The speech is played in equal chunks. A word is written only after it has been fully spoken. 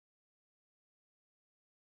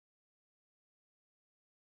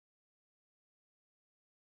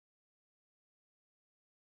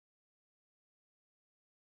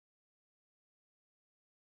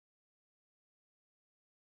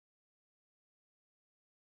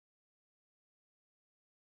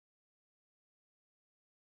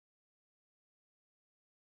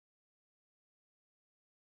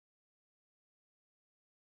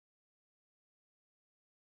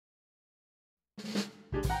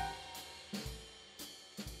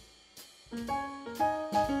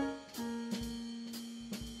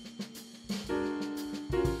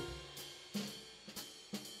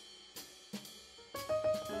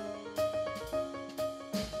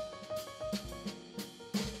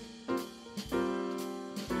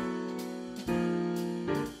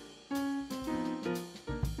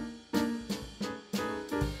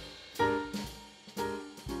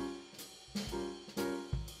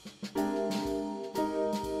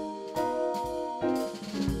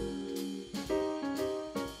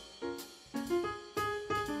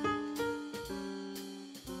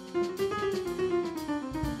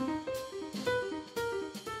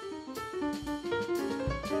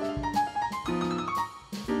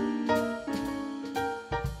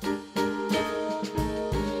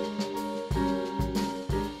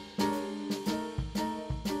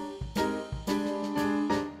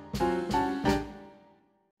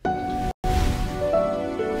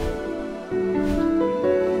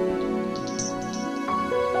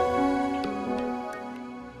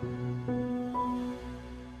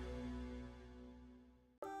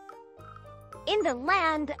In the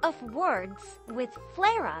land of words with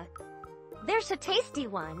flera, there's a tasty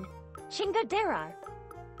one, chingadera.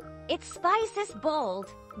 Its spice is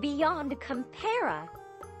bold, beyond compare,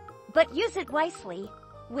 but use it wisely,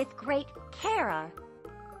 with great care.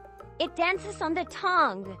 It dances on the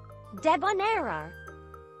tongue, debonair,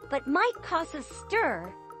 but might cause a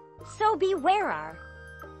stir, so beware.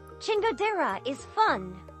 Chingadera is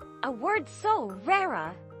fun, a word so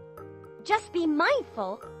rare. Just be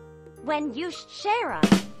mindful when you share.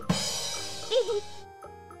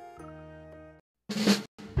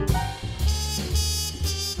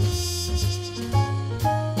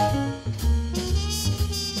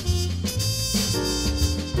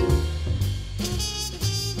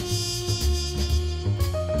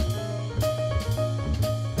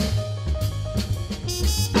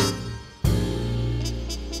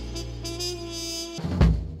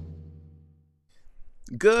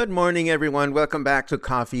 Good morning, everyone. Welcome back to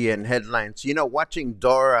Coffee and Headlines. You know, watching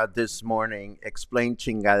Dora this morning explain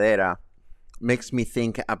chingadera makes me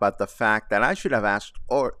think about the fact that I should have asked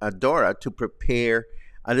Dora to prepare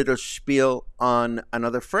a little spiel on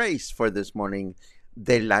another phrase for this morning,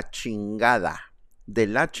 de la chingada. De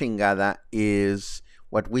la chingada is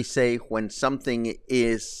what we say when something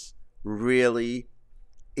is really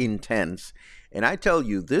intense. And I tell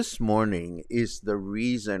you, this morning is the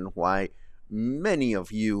reason why many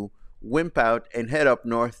of you wimp out and head up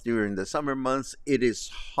north during the summer months. It is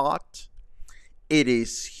hot. It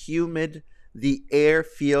is humid. The air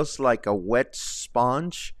feels like a wet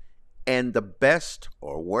sponge. And the best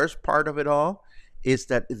or worst part of it all is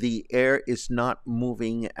that the air is not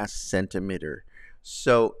moving a centimeter.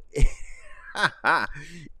 So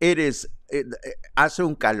hace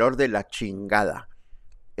un calor de la chingada.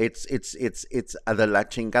 It's the la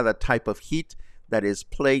chingada type of heat that is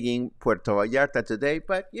plaguing Puerto Vallarta today,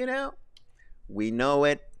 but you know, we know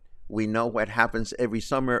it. We know what happens every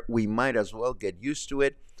summer. We might as well get used to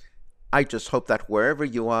it. I just hope that wherever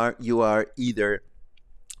you are either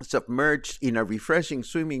submerged in a refreshing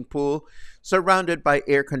swimming pool, surrounded by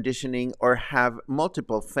air conditioning, or have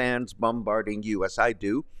multiple fans bombarding you as I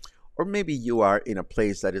do, or maybe you are in a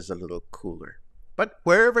place that is a little cooler. But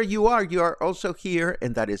wherever you are also here,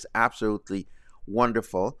 and that is absolutely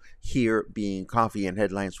wonderful, here being Coffee and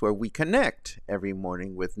Headlines, where we connect every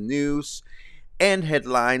morning with news and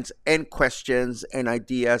headlines and questions and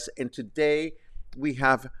ideas. And today we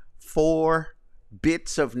have 4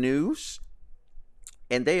 bits of news,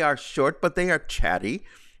 and they are short, but they are chatty,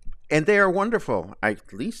 and they are wonderful.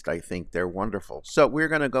 At least I think they're wonderful. So we're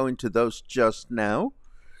going to go into those just now,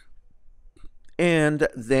 and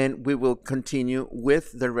then we will continue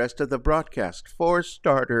with the rest of the broadcast. For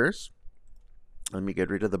starters, let me get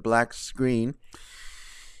rid of the black screen.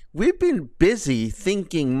 We've been busy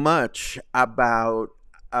thinking much about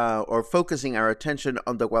or focusing our attention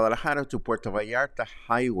on the Guadalajara to Puerto Vallarta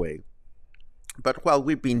highway. But while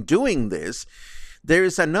we've been doing this, there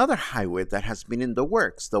is another highway that has been in the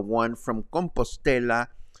works, the one from Compostela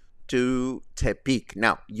to Tepic.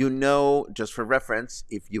 Now, you know, just for reference,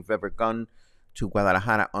 if you've ever gone to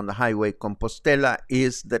Guadalajara on the highway, Compostela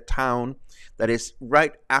is the town that is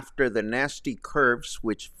right after the nasty curves,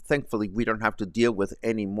 which thankfully we don't have to deal with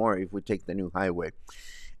anymore if we take the new highway.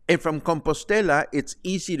 And from Compostela, it's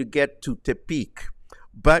easy to get to Tepic.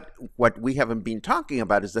 But what we haven't been talking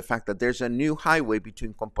about is the fact that there's a new highway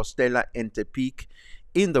between Compostela and Tepic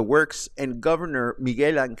in the works, and Governor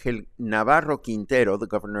Miguel Ángel Navarro Quintero, the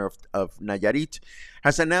governor of Nayarit,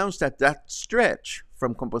 has announced that that stretch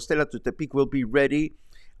from Compostela to Tepic will be ready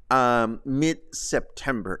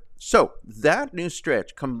mid-September. So that new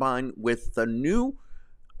stretch combined with the new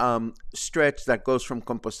stretch that goes from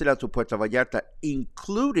Compostela to Puerto Vallarta,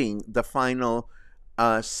 including the final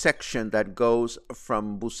section that goes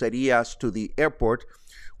from Bucerias to the airport,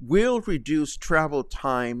 will reduce travel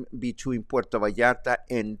time between Puerto Vallarta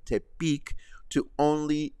and Tepic to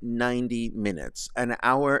only 90 minutes, an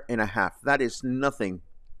hour and a half. That is nothing.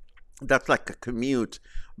 That's like a commute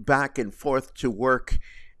back and forth to work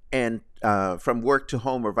and from work to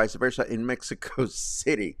home or vice versa in Mexico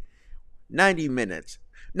City. 90 minutes.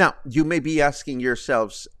 Now, you may be asking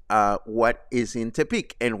yourselves, what is in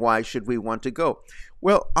Tepic and why should we want to go?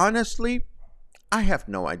 Well, honestly, I have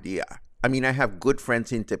no idea. I mean, I have good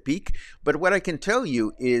friends in Tepic, but what I can tell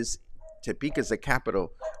you is Tepic is the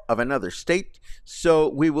capital of another state, so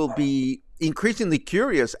we will be increasingly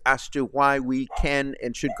curious as to why we can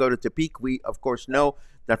and should go to Tepic. We, of course, know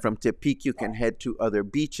that from Tepic you can head to other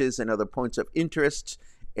beaches and other points of interest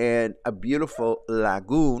and a beautiful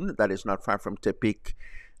lagoon that is not far from Tepic.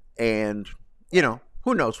 And, you know,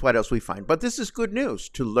 who knows what else we find. But this is good news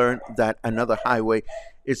to learn that another highway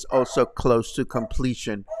is also close to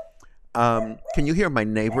completion. Can you hear my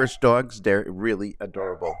neighbor's dogs? They're really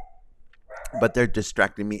adorable, but they're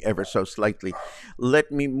distracting me ever so slightly.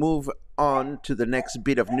 Let me move on to the next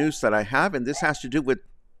bit of news that I have, and this has to do with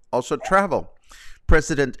also travel.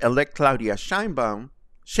 President-elect Claudia Sheinbaum,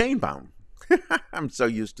 I'm so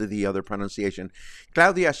used to the other pronunciation.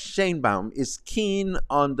 Claudia Sheinbaum is keen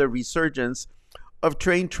on the resurgence of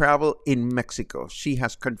train travel in Mexico. She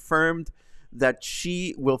has confirmed that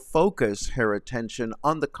she will focus her attention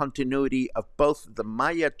on the continuity of both the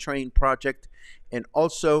Maya train project and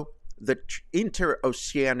also the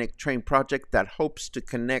interoceanic train project that hopes to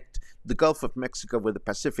connect the Gulf of Mexico with the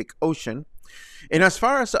Pacific Ocean. And as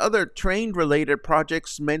far as other train-related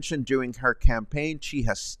projects mentioned during her campaign, she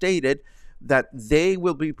has stated that they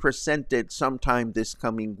will be presented sometime this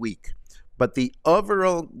coming week. But the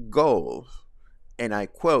overall goal, and I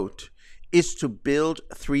quote, is to build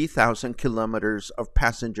 3,000 kilometers of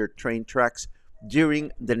passenger train tracks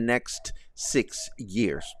during the next 6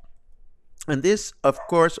 years. And this, of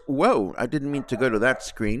course, whoa, I didn't mean to go to that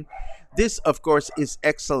screen. This, of course, is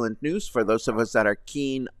excellent news for those of us that are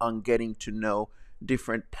keen on getting to know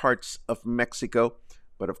different parts of Mexico.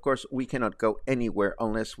 But of course, we cannot go anywhere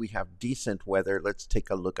unless we have decent weather. Let's take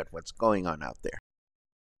a look at what's going on out there.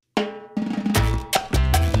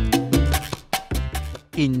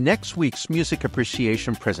 In next week's music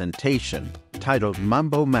appreciation presentation, titled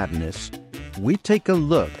Mambo Madness, we take a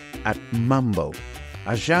look at Mambo,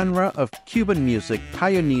 a genre of Cuban music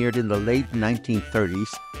pioneered in the late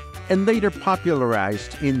 1930s and later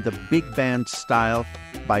popularized in the big band style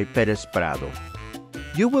by Pérez Prado.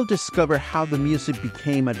 You will discover how the music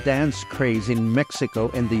became a dance craze in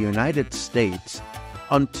Mexico and the United States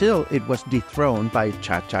until it was dethroned by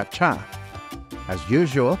cha-cha-cha. As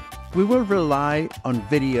usual, we will rely on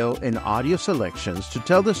video and audio selections to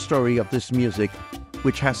tell the story of this music,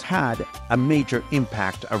 which has had a major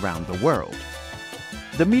impact around the world.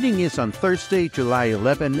 The meeting is on Thursday, July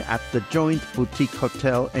 11 at the Joint Boutique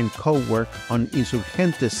Hotel and Co-work on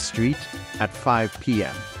Insurgentes Street at 5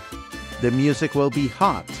 p.m. The music will be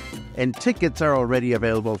hot, and tickets are already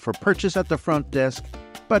available for purchase at the front desk,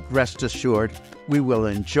 but rest assured, we will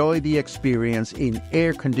enjoy the experience in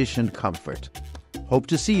air-conditioned comfort. Hope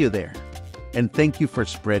to see you there, and thank you for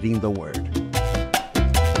spreading the word.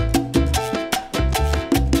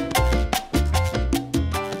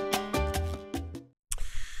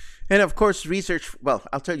 And of course, research, well,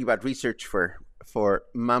 I'll tell you about research for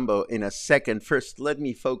Mambo in a second. First, let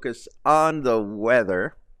me focus on the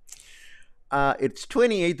weather. It's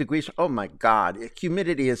 28 degrees. Oh my God.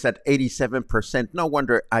 Humidity is at 87%. No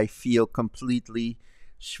wonder I feel completely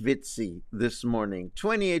schwitzy this morning.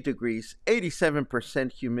 28 degrees,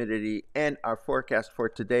 87% humidity, and our forecast for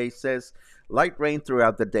today says light rain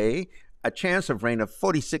throughout the day, a chance of rain of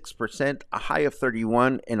 46%, a high of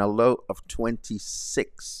 31, and a low of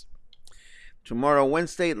 26. Tomorrow,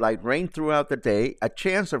 Wednesday, light rain throughout the day, a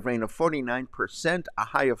chance of rain of 49%, a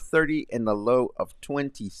high of 30, and a low of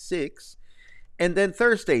 26. And then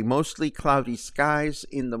Thursday, mostly cloudy skies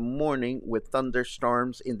in the morning with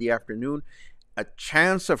thunderstorms in the afternoon, a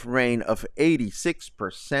chance of rain of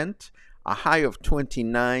 86%, a high of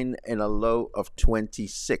 29, and a low of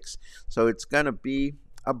 26. So it's going to be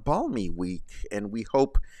a balmy week, and we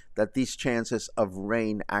hope that these chances of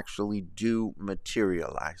rain actually do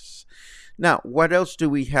materialize. Now, what else do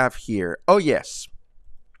we have here? Oh, yes.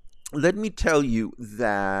 Let me tell you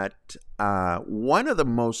that one of the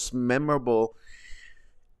most memorable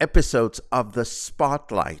episodes of the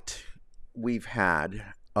Spotlight we've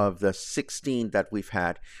had of the 16 that we've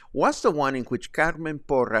had was the one in which Carmen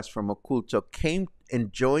Porras from Oculto came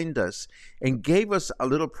and joined us and gave us a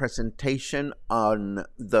little presentation on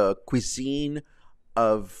the cuisine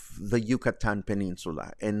of the Yucatan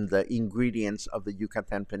Peninsula and the ingredients of the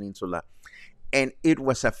Yucatan Peninsula. And it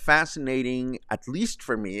was a fascinating, at least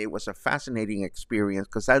for me, it was a fascinating experience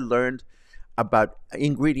because I learned about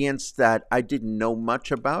ingredients that I didn't know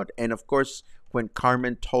much about. And of course, when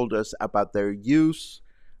Carmen told us about their use,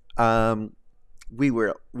 we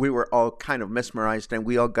were all kind of mesmerized and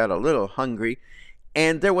we all got a little hungry.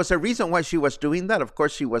 And there was a reason why she was doing that. Of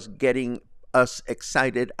course, she was getting us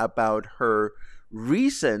excited about her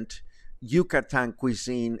recent Yucatan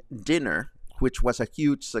cuisine dinner, which was a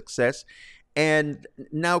huge success. And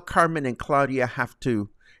now Carmen and Claudia have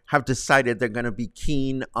decided they're going to be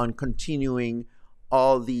keen on continuing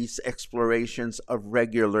all these explorations of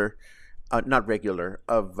regional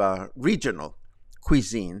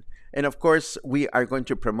cuisine. And of course, we are going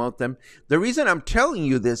to promote them. The reason I'm telling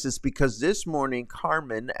you this is because this morning,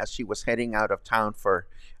 Carmen, as she was heading out of town for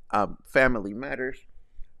family matters,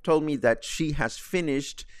 told me that she has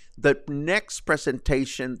finished the next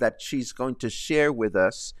presentation that she's going to share with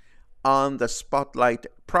us on the spotlight,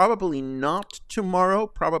 probably not tomorrow,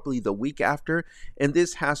 probably the week after. And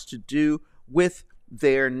this has to do with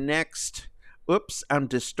their next, oops, I'm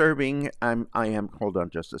disturbing, hold on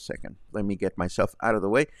just a second. Let me get myself out of the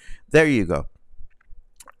way. There you go.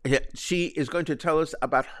 She is going to tell us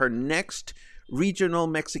about her next regional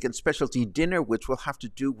Mexican specialty dinner, which will have to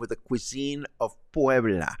do with the cuisine of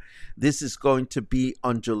Puebla. This is going to be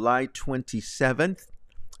on July 27th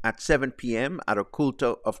at 7 p.m. at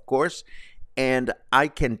Oculto, of course. And I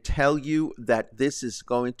can tell you that this is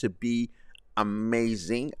going to be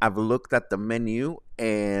amazing. I've looked at the menu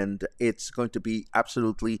and it's going to be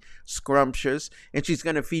absolutely scrumptious. And she's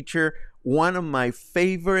going to feature one of my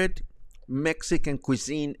favorite Mexican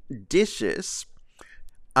cuisine dishes.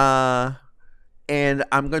 And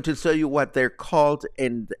I'm going to tell you what they're called,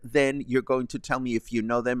 and then you're going to tell me if you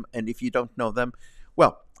know them, and if you don't know them.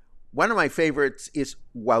 Well, one of my favorites is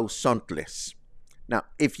huauzontles. Now,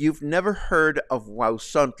 if you've never heard of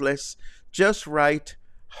huauzontles, just write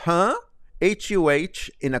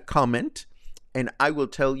H-U-H in a comment, and I will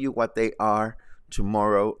tell you what they are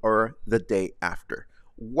tomorrow or the day after.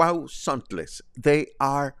 Huauzontles, they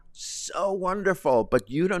are so wonderful, but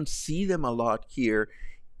you don't see them a lot here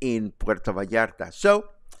in Puerto Vallarta. So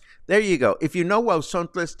there you go. If you know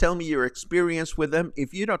huauzontles, tell me your experience with them.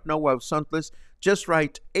 If you don't know huauzontles, just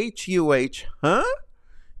write H-U-H,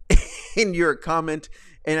 in your comment,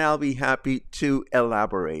 and I'll be happy to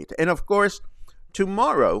elaborate. And of course,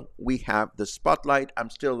 tomorrow we have the spotlight. I'm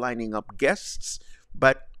still lining up guests,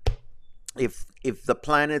 but if the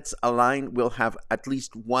planets align, we'll have at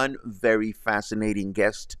least one very fascinating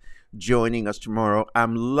guest joining us tomorrow.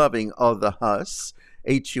 I'm loving all the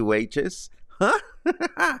H-U-H's.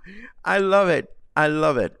 I love it. I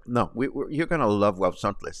love it. No, you're going to love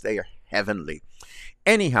huauzontles. They are heavenly.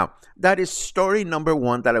 Anyhow, that is story number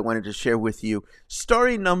one that I wanted to share with you.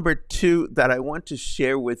 Story number two that I want to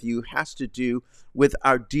share with you has to do with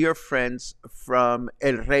our dear friends from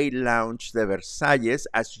El Rey Lounge de Versalles.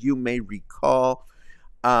 As you may recall,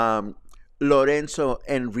 Lorenzo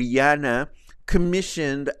and Rihanna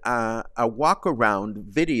commissioned a walk-around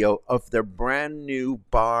video of their brand new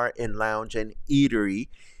bar and lounge and eatery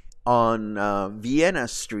on Vienna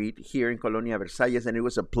Street here in Colonia Versalles, and it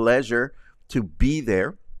was a pleasure to be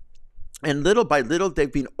there. And little by little,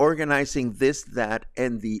 they've been organizing this, that,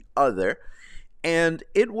 and the other. And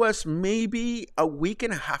it was maybe a week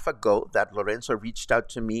and a half ago that Lorenzo reached out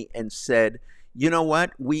to me and said, you know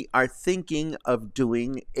what, we are thinking of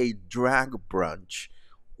doing a drag brunch.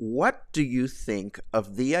 What do you think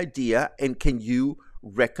of the idea, and can you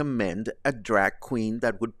recommend a drag queen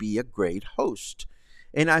that would be a great host?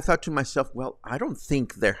 And I thought to myself, well, I don't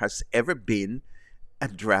think there has ever been a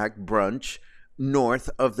drag brunch north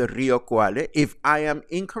of the Rio Cuale. If I am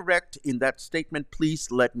incorrect in that statement, please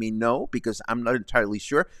let me know, because I'm not entirely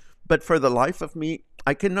sure. But for the life of me,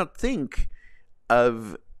 I cannot think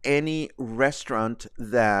of any restaurant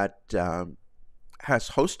that has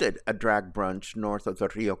hosted a drag brunch north of the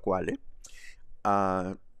Rio Cuale.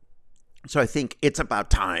 So I think it's about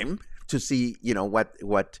time to see,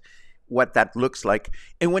 what that looks like.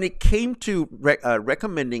 And when it came to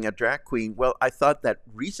recommending a drag queen, well, I thought that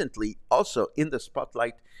recently, also in the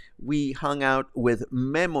spotlight, we hung out with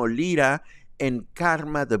Memo Lira and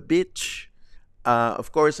Karma the Bitch.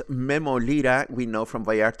 Of course, Memo Lira, we know from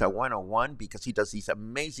Vallarta 101 because he does these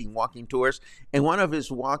amazing walking tours. And one of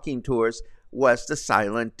his walking tours was the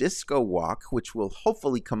Silent Disco Walk, which will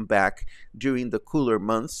hopefully come back during the cooler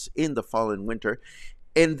months in the fall and winter.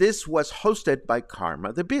 And this was hosted by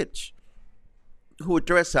Karma the Bitch, who would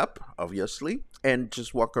dress up, obviously, and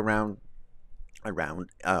just walk around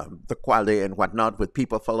the Cuale and whatnot with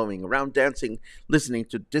people following around, dancing, listening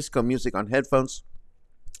to disco music on headphones.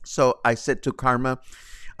 So I said to Karma,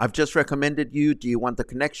 I've just recommended you. Do you want the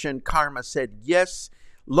connection? Karma said yes.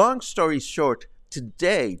 Long story short,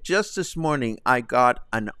 today, just this morning, I got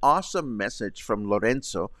an awesome message from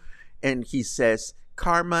Lorenzo, and he says,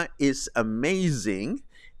 Karma is amazing.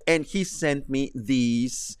 And he sent me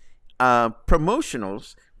these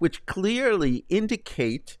promotionals, which clearly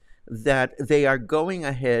indicate that they are going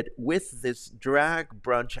ahead with this drag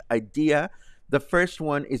brunch idea. The first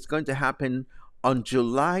one is going to happen on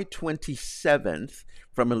July 27th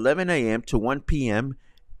from 11 a.m. to 1 p.m.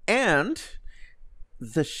 And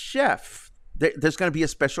the chef, there's going to be a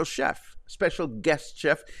special guest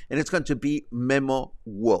chef, and it's going to be Memo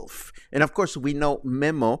Wolf. And of course, we know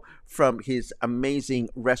Memo from his amazing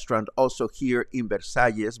restaurant also here in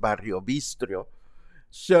Versalles, Barrio Bistro.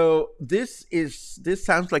 So this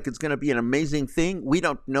sounds like it's going to be an amazing thing. We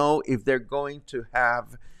don't know if they're going to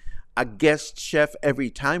have a guest chef every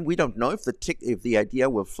time. We don't know if the idea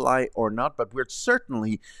will fly or not, but we're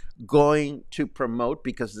certainly going to promote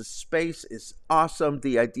because the space is awesome,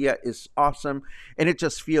 the idea is awesome, and it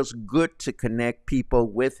just feels good to connect people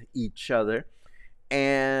with each other.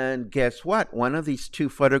 And guess what? One of these two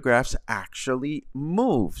photographs actually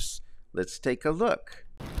moves. Let's take a look.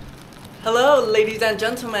 Hello, ladies and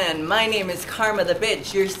gentlemen. My name is Karma the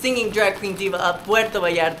Bitch, your singing drag queen diva of Puerto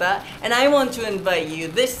Vallarta, and I want to invite you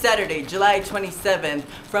this Saturday, July 27th,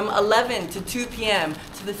 from 11 to 2 p.m.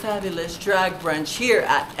 to the fabulous drag brunch here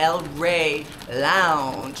at El Rey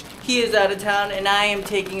Lounge. He is out of town and I am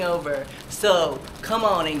taking over. So come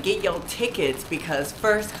on and get your tickets because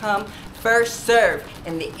first come, first serve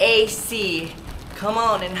in the AC. Come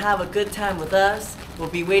on and have a good time with us. We'll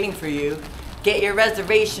be waiting for you. Get your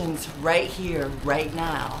reservations right here, right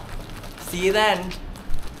now. See you then.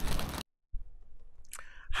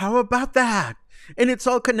 How about that? And it's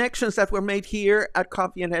all connections that were made here at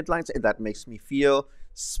Coffee and Headlines, and that makes me feel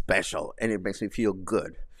special, and it makes me feel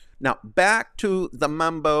good. Now, back to the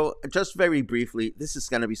Mambo, just very briefly. This is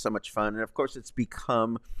going to be so much fun, and of course, it's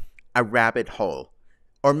become a rabbit hole,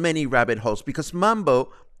 or many rabbit holes, because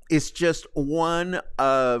Mambo is just one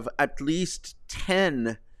of at least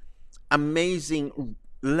 10 amazing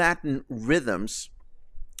Latin rhythms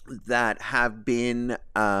that have been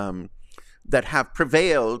that have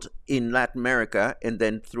prevailed in Latin America and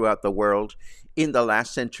then throughout the world in the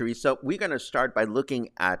last century. So we're going to start by looking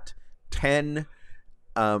at 10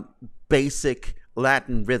 basic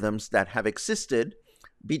Latin rhythms that have existed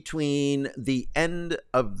between the end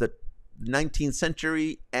of the 19th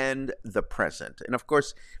century and the present. And of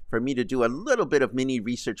course, for me to do a little bit of mini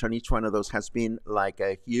research on each one of those has been like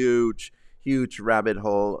a huge rabbit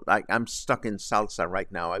hole. Like I'm stuck in salsa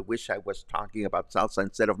right now. I wish I was talking about salsa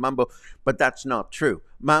instead of mambo, but that's not true.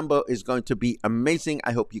 Mambo is going to be amazing.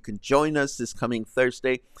 I hope you can join us this coming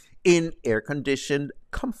Thursday in air-conditioned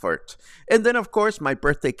comfort. And then, of course, my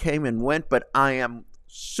birthday came and went, but I am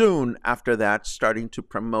soon after that starting to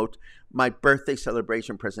promote my birthday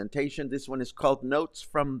celebration presentation. This one is called Notes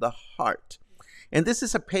from the Heart. And this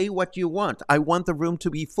is a pay what you want. I want the room to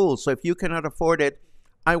be full. So if you cannot afford it,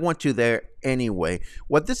 I want you there anyway.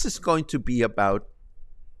 What this is going to be about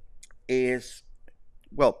is,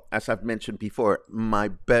 well, as I've mentioned before, my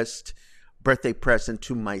best birthday present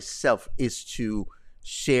to myself is to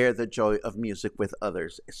share the joy of music with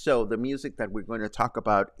others. So the music that we're going to talk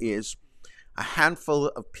about is a handful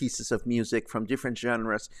of pieces of music from different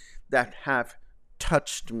genres that have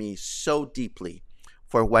touched me so deeply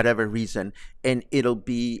for whatever reason. And it'll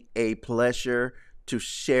be a pleasure to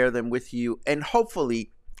share them with you. And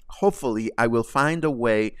hopefully I will find a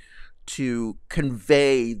way to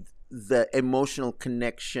convey the emotional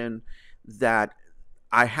connection that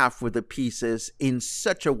I have with the pieces in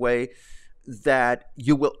such a way that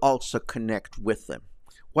you will also connect with them.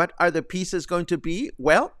 What are the pieces going to be?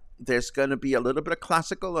 Well, there's going to be a little bit of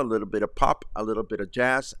classical, a little bit of pop, a little bit of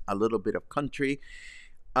jazz, a little bit of country.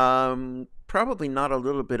 Probably not a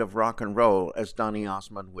little bit of rock and roll, as Donny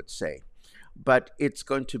Osmond would say. But it's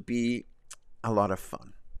going to be a lot of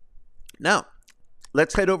fun. Now,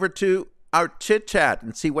 let's head over to our chit chat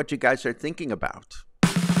and see what you guys are thinking about.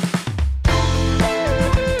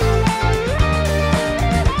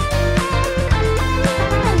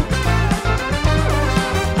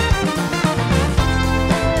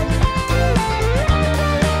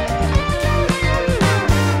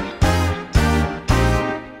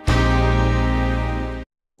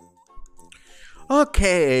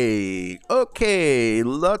 Okay.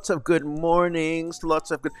 Lots of good mornings.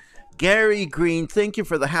 Lots of good. Gary Green, thank you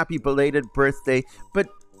for the happy belated birthday. But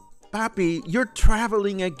Papi, you're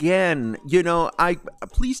traveling again. I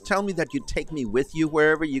please tell me that you take me with you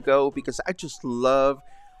wherever you go, because I just love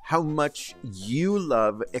how much you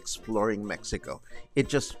love exploring Mexico. It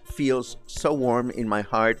just feels so warm in my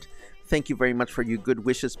heart. Thank you very much for your good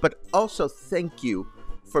wishes, but also thank you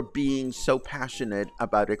for being so passionate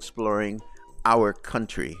about exploring our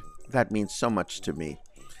country. That means so much to me.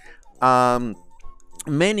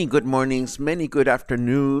 Many good mornings, many good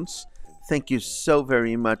afternoons. Thank you so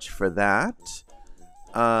very much for that.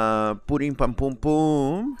 Purim pam pum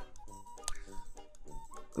pum.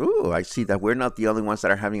 Ooh, I see that we're not the only ones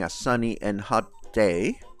that are having a sunny and hot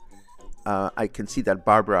day. I can see that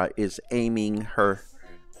Barbara is aiming her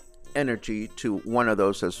energy to one of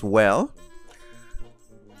those as well.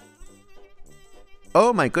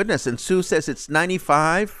 Oh my goodness, and Sue says it's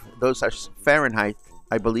 95. Those are Fahrenheit,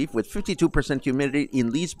 I believe, with 52% humidity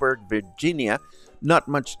in Leesburg, Virginia. Not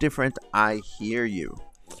much different. I hear you.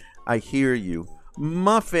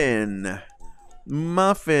 Muffin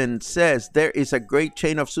says there is a great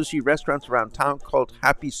chain of sushi restaurants around town called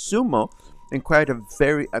Happy Sumo, and quite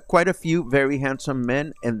a few very handsome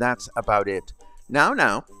men, and that's about it.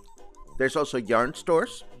 Now, there's also yarn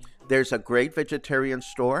stores. There's a great vegetarian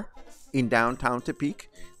store in downtown Tepic.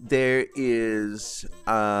 There is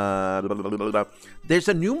there's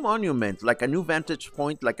a new monument, like a new vantage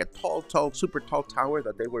point, like a tall, super tall tower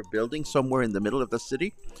that they were building somewhere in the middle of the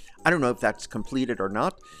city. I don't know if that's completed or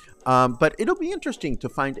not, but it'll be interesting to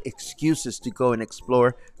find excuses to go and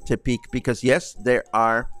explore Tepic, because yes, there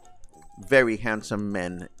are very handsome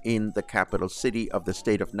men in the capital city of the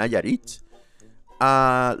state of Nayarit.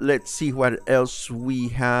 Let's see what else we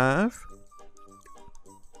have.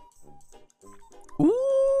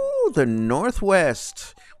 Ooh, the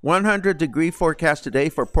Northwest. 100-degree forecast today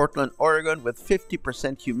for Portland, Oregon, with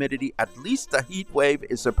 50% humidity. At least the heat wave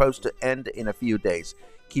is supposed to end in a few days.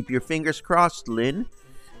 Keep your fingers crossed, Lynn.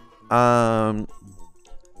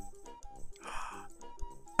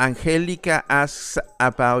 Angelica asks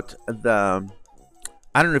about the...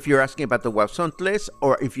 I don't know if you're asking about the huazontles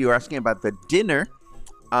or if you're asking about the dinner.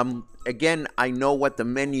 Again, I know what the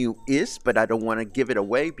menu is, but I don't want to give it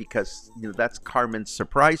away because that's Carmen's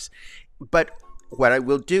surprise. But what I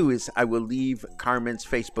will do is I will leave Carmen's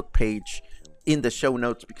Facebook page in the show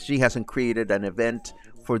notes, because she hasn't created an event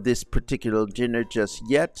for this particular dinner just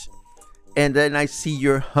yet. And then I see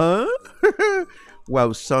your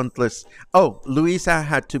Wow, soundless. Oh, Luisa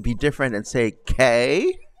had to be different and say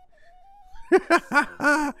K.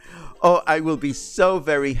 Oh, I will be so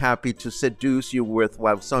very happy to seduce you with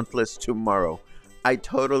Wowzontless tomorrow. I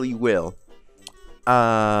totally will.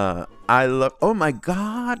 I love... Oh my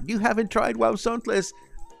God, you haven't tried Wowzontless.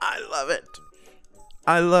 I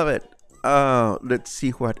love it. Let's see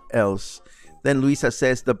what else. Then Luisa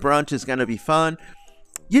says the brunch is going to be fun.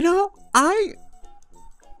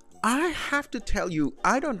 I have to tell you,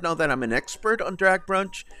 I don't know that I'm an expert on drag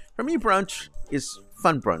brunch. For me, brunch is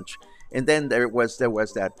fun brunch. And then there was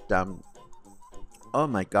that, oh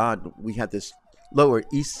my God, we had this Lower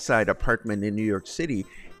East Side apartment in New York City,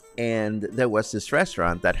 and there was this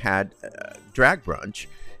restaurant that had drag brunch,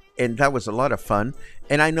 and that was a lot of fun.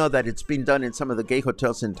 And I know that it's been done in some of the gay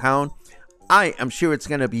hotels in town. I am sure it's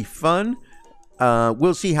going to be fun.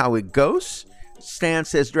 We'll see how it goes. Stan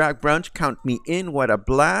says, drag brunch, count me in. What a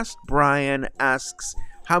blast. Brian asks,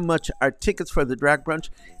 how much are tickets for the drag brunch?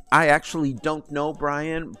 I actually don't know,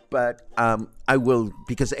 Brian, but I will,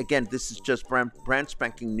 because again, this is just brand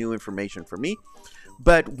spanking new information for me.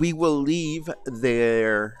 But we will leave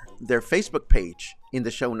their Facebook page in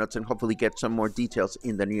the show notes and hopefully get some more details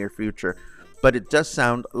in the near future. But it does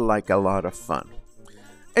sound like a lot of fun.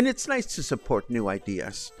 And it's nice to support new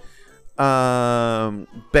ideas.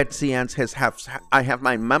 Betsy Ann says, I have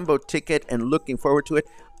my Mambo ticket and looking forward to it.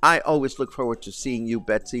 I always look forward to seeing you,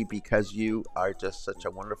 Betsy, because you are just such a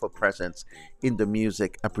wonderful presence in the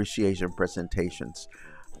music appreciation presentations.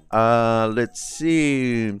 Let's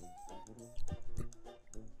see.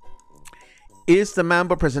 Is the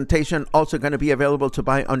Mambo presentation also going to be available to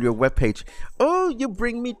buy on your webpage? Oh, you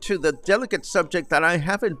bring me to the delicate subject that I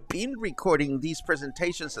haven't been recording these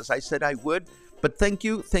presentations as I said I would. But thank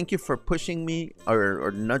you for pushing me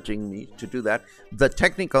or nudging me to do that. The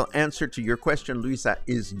technical answer to your question, Luisa,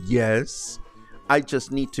 is yes. I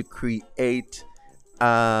just need to create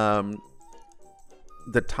the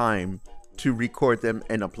time to record them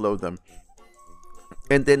and upload them.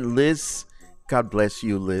 And then Liz, God bless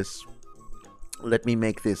you, Liz. Let me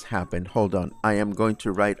make this happen. Hold on. I am going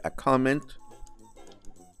to write a comment.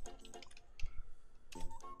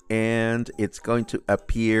 and it's going to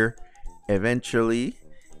appear eventually.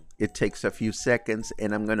 It takes a few seconds,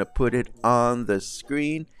 and I'm going to put it on the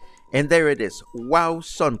screen. And there it is.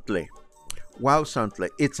 Huauzontle. Huauzontle.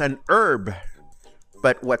 It's an herb.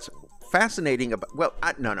 But what's fascinating about, well,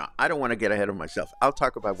 I don't want to get ahead of myself. I'll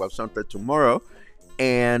talk about Huauzontle tomorrow,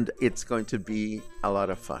 and it's going to be a lot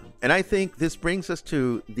of fun. And I think this brings us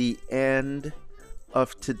to the end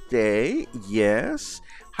of today. Yes.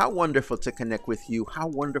 How wonderful to connect with you. How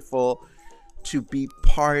wonderful to be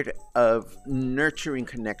part of nurturing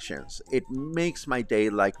connections. It makes my day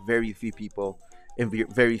like very few people and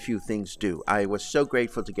very few things do. I was so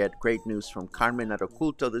grateful to get great news from Carmen at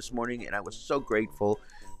Oculto this morning, and I was so grateful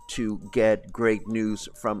to get great news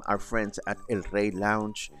from our friends at El Rey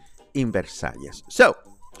Lounge in Versalles. So,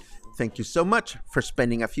 thank you so much for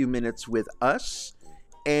spending a few minutes with us,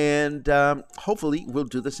 and hopefully we'll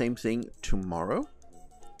do the same thing tomorrow.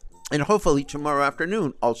 And hopefully tomorrow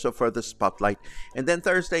afternoon also for the spotlight. And then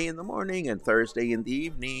Thursday in the morning and Thursday in the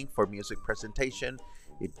evening for music presentation.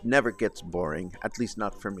 It never gets boring, at least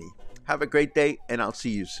not for me. Have a great day, and I'll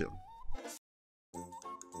see you soon.